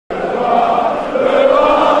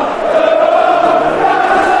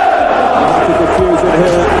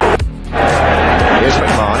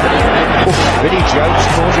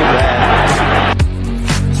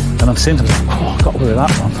same time, I was like, oh, I got away with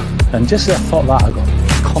that one. And just as I thought that, I got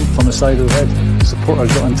clumped on the side of the head. The supporter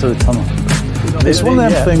got into the tunnel. It's one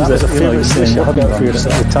of them things that, you know, you had that for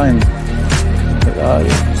yourself at the time.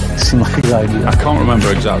 It seemed like a good idea. I can't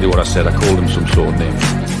remember exactly what I said. I called him some sort of name.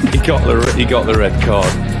 He got the red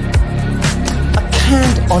card. I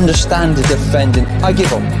can't understand the defending. I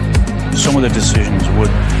give up. Some of the decisions were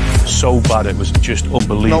so bad, it was just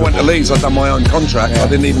unbelievable. When I went to Leeds, I'd done my own contract. I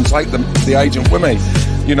didn't even take the agent with me.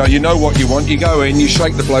 You know what you want. You go in, you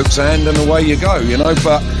shake the bloke's hand, and away you go. You know,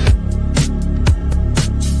 but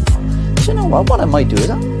Do you know what? What I might do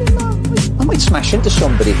is I might smash into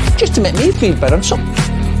somebody just to make me feel better. But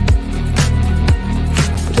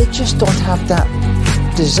they just don't have that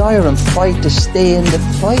desire and fight to stay in the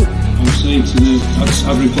fight. I'm saying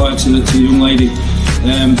I've replied to the young lady,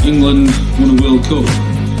 England won a World Cup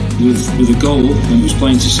with a goal, and it was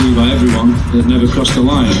plain to see by everyone that never crossed the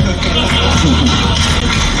line.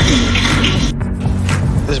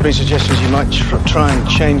 There's been suggestions you might try and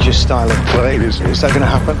change your style of play. Is that going to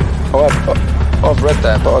happen? Oh, I've read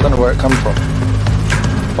that, but I don't know where it comes from.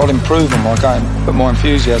 I'll improve on my game, but my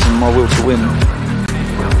enthusiasm, my will to win,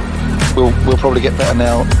 will probably get better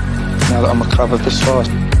now that I'm recovered this fast.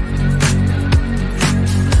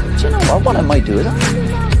 Do you know what? What I might do is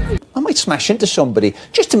I might smash into somebody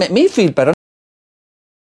just to make me feel better.